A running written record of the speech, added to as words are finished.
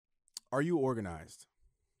Are you organized?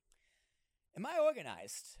 Am I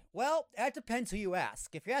organized? Well, that depends who you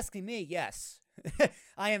ask. If you're asking me, yes.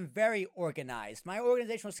 I am very organized. My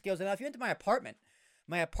organizational skills, and if you enter my apartment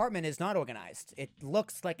is not organized. It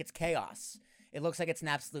looks like it's chaos. It looks like it's an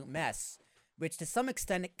absolute mess, which to some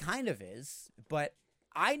extent it kind of is, but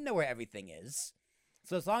I know where everything is.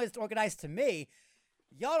 So as long as it's organized to me,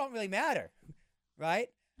 y'all don't really matter, right?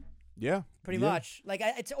 Yeah. Pretty much. Like,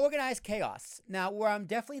 it's organized chaos. Now, where I'm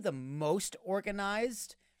definitely the most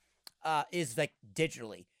organized is, like,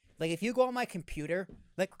 digitally. Like, if you go on my computer,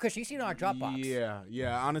 like, Chris, you see it on our Dropbox.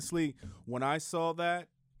 Yeah. Honestly, when I saw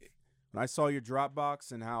your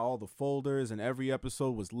Dropbox and how all the folders and every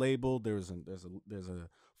episode was labeled, there's a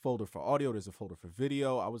folder for audio, there's a folder for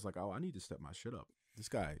video. I was like, oh, I need to step my shit up. This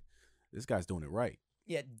guy's doing it right.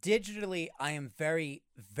 Yeah, digitally, I am very,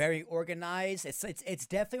 very organized. It's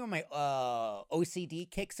definitely where my OCD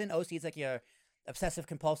kicks in. OCD is like your obsessive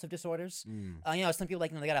compulsive disorders. Some people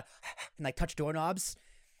they gotta like touch doorknobs.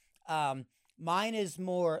 Mine is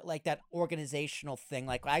more like that organizational thing.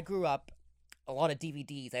 Like, I grew up a lot of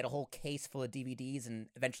DVDs. I had a whole case full of DVDs and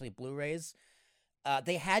eventually Blu-rays.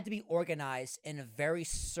 They had to be organized in a very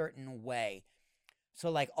certain way. So,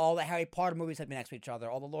 like, all the Harry Potter movies had to be next to each other.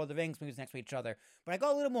 All the Lord of the Rings movies next to each other. But I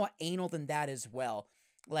got a little more anal than that as well.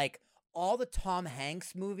 Like, all the Tom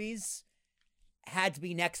Hanks movies had to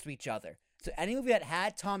be next to each other. So any movie that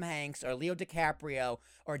had Tom Hanks or Leo DiCaprio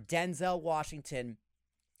or Denzel Washington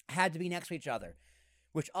had to be next to each other.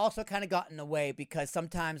 Which also kind of got in the way because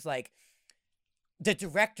sometimes, like, the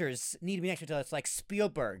directors need to be next to each other. It's like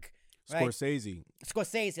Spielberg. Right?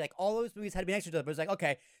 Scorsese, like, all those movies had to be next to each other. But it's like,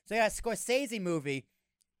 okay, so you got a Scorsese movie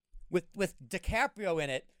with DiCaprio in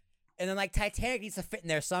it, and then, like, Titanic needs to fit in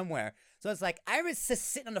there somewhere. So it's like, I was just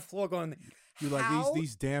sitting on the floor going, you're like,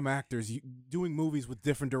 these damn actors doing movies with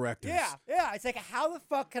different directors. Yeah. It's like, how the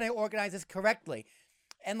fuck can I organize this correctly?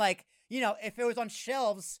 And, like, if it was on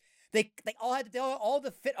shelves, they all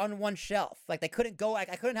to fit on one shelf. Like, they couldn't go, like,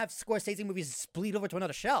 I couldn't have Scorsese movies bleed over to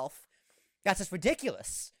another shelf. That's just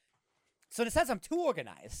ridiculous. So in a sense, I'm too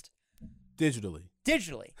organized. Digitally.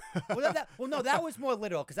 Well, no, that was more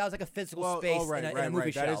literal because that was like a physical space in a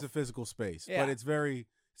movie shelf. That is a physical space, but it's very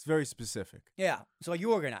specific. Yeah. So are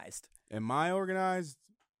you organized? Am I organized?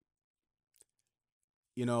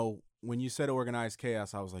 When you said organized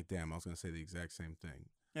chaos, I was like, damn, I was going to say the exact same thing.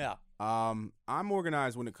 Yeah. I'm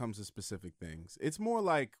organized when it comes to specific things. It's more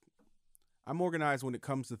like I'm organized when it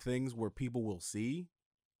comes to things where people will see.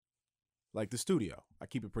 Like the studio, I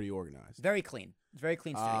keep it pretty organized. Very clean. It's very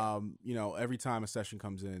clean studio. Every time a session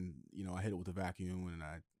comes in, I hit it with a vacuum and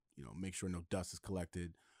I, make sure no dust is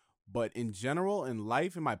collected. But in general, in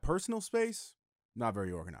life, in my personal space, not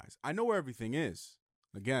very organized. I know where everything is.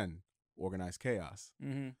 Again, organized chaos.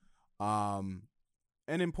 Mm-hmm.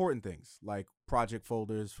 And important things like project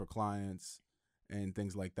folders for clients and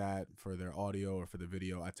things like that for their audio or for the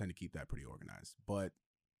video. I tend to keep that pretty organized. But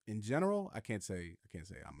in general, I can't say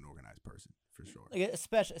I'm an organized person for sure.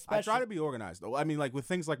 Especially, I try to be organized though. I mean, like with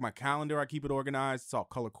things like my calendar, I keep it organized. It's all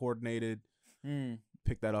color coordinated.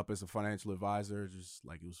 Pick that up as a financial advisor. Just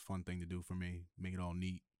like it was a fun thing to do for me. Make it all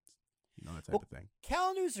neat. That type of thing.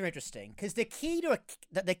 Calendars are interesting because the key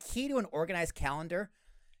to an organized calendar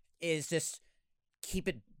is just keep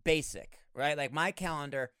it basic, right? Like my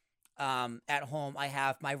calendar, at home, I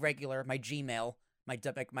have my regular Gmail,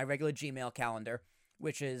 my regular Gmail calendar,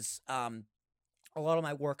 which is a lot of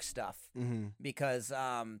my work stuff because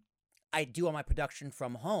I do all my production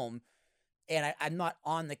from home, and I'm not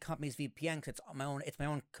on the company's VPN because it's my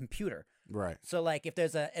own computer. Right. So like if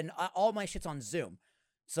there's all my shit's on Zoom,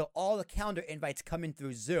 so all the calendar invites come in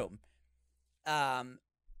through Zoom. So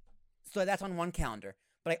that's on one calendar,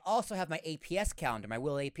 but I also have my APS calendar, my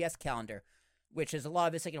Will APS calendar, which is a lot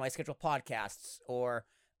of it's like I schedule podcasts or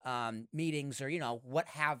meetings or what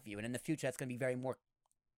have you, and in the future that's going to be very more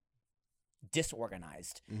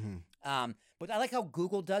disorganized. But I like how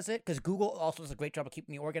Google does it because Google also does a great job of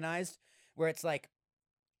keeping me organized, where it's like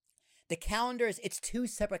the calendars, it's two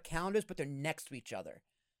separate calendars, but they're next to each other.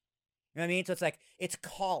 You know what I mean? So it's like it's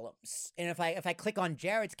columns, and if I click on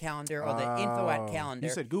Jared's calendar or the info at calendar,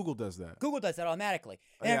 you said Google does that. Google does that automatically.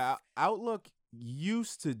 Outlook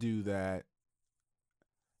used to do that.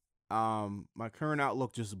 My current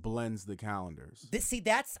Outlook just blends the calendars.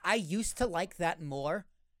 I used to like that more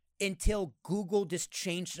until Google just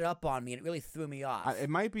changed it up on me, and it really threw me off. It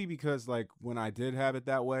might be because, like, when I did have it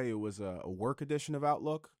that way, it was a work edition of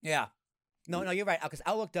Outlook. Yeah. No, you're right, because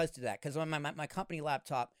Outlook does do that. Because on my company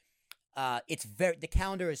laptop, the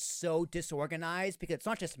calendar is so disorganized because it's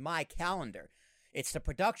not just my calendar. It's the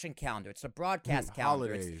production calendar. It's the broadcast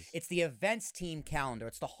calendar. Holidays. It's the events team calendar.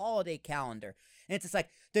 It's the holiday calendar. And it's just like,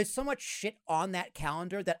 there's so much shit on that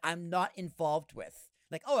calendar that I'm not involved with.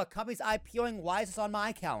 Like, oh, a company's IPOing. Why is this on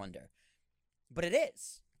my calendar? But it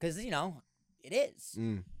is. Because, it is.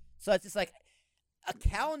 So it's just like, a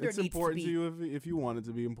calendar It's needs important to be... you if you want it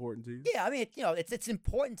to be important to you. Yeah, I mean, it's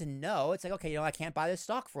important to know. It's like, okay, I can't buy this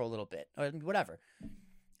stock for a little bit or whatever.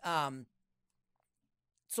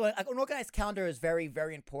 So an organized calendar is very,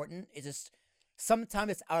 very important. It's just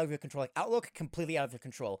sometimes it's out of your control. Like Outlook, completely out of your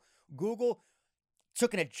control. Google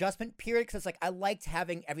took an adjustment period because it's like I liked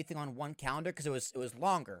having everything on one calendar because it was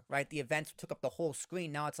longer, right? The events took up the whole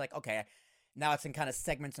screen. Now it's like, okay, now it's in kind of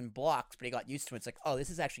segments and blocks, but you got used to it. It's like, oh, this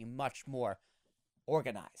is actually much more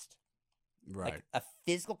organized. Right. Like a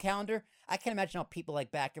physical calendar, I can't imagine how people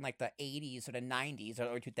like back in like the 80s or the 90s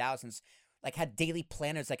or 2000s like had daily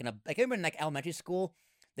planners like I remember in like elementary school,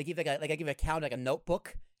 they give I give a calendar like a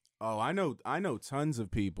notebook. Oh, I know tons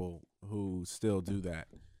of people who still do that.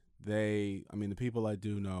 The people I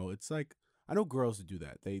do know, it's like I know girls who do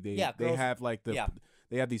that. They have like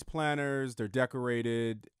they have these planners, they're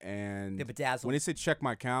decorated, and They're bedazzled. when they say check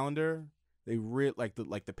my calendar, they like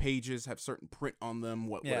the pages have certain print on them.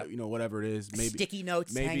 Whatever it is, maybe sticky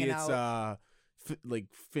notes. Maybe hanging it's out. like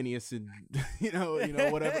Phineas and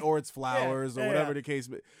whatever, or it's flowers or whatever the case,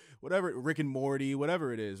 whatever Rick and Morty,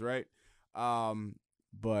 whatever it is, right?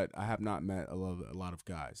 But I have not met a lot of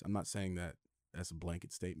guys. I'm not saying that that's a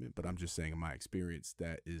blanket statement, but I'm just saying in my experience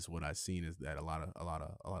that is what I've seen is that a lot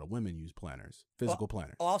of women use planners, physical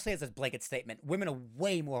planners. All I'll say is a blanket statement: women are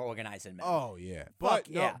way more organized than men. Oh yeah,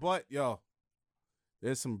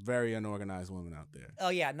 there's some very unorganized women out there. Oh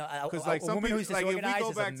yeah, no, because like some people, who's like if we disorganized go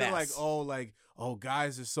is back a to mess.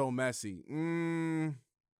 guys are so messy.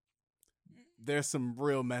 There's some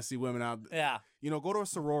real messy women out there. Yeah. Go to a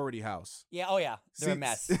sorority house. Yeah. Oh yeah, they're a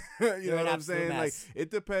mess. You know They're what an I'm saying? absolute Like mess.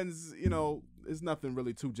 it depends. There's nothing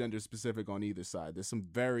really too gender specific on either side. There's some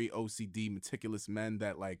very OCD, meticulous men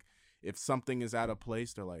that like if something is out of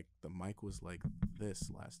place, they're like the mic was like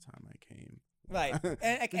this last time I came. Right,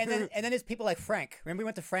 and then there's people like Frank. Remember we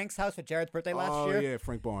went to Frank's house for Jared's birthday last year? Oh yeah,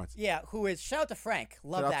 Frank Barnes. Yeah, who is shout out to Frank.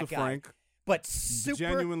 Love Shout that out to guy. Frank. But super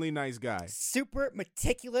Genuinely nice guy. super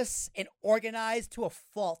meticulous and organized to a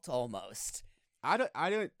fault almost. I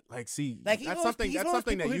don't like see. Like, that's something that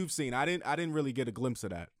people you've seen. I didn't really get a glimpse of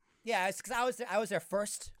that. Yeah, it's because I was there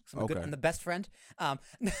first. Okay. I'm the best friend. No,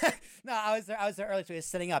 I was there early, so he was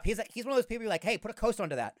setting up. He's one of those people who're like, hey, put a coaster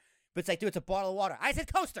onto that. But it's like, dude, it's a bottle of water. I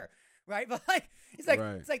said coaster, right? But like, it's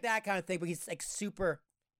like that kind of thing. But he's like super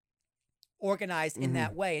organized in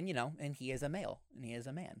that way, and and he is a male and he is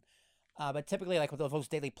a man. But typically, like with those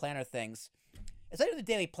daily planner things, it's like the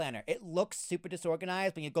daily planner. It looks super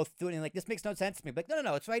disorganized, but you go through it and you're like, this makes no sense to me. But like,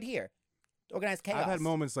 no, it's right here. Organized chaos. I've had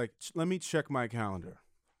moments like, let me check my calendar.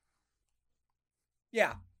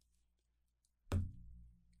 Yeah.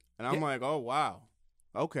 And I'm like, oh, wow.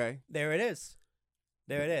 Okay. There it is.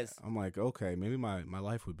 I'm like, okay, maybe my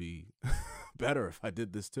life would be better if I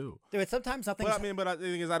did this too. Dude, sometimes nothing. But the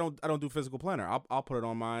thing is, I don't do physical planner. I'll put it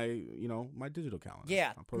on my my digital calendar.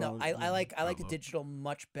 Yeah, I like Outlook. the digital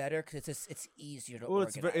much better because it's easier to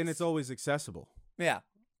organize. And it's always accessible. Yeah.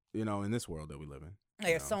 In this world that we live in.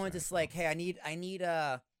 Like if someone just like, hey, I need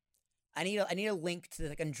a link to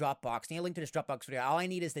like a Dropbox. I need a link to this Dropbox video. All I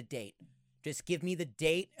need is the date. Just give me the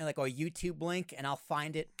date and like a YouTube link, and I'll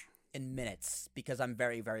find it in minutes because I'm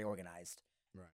very, very organized.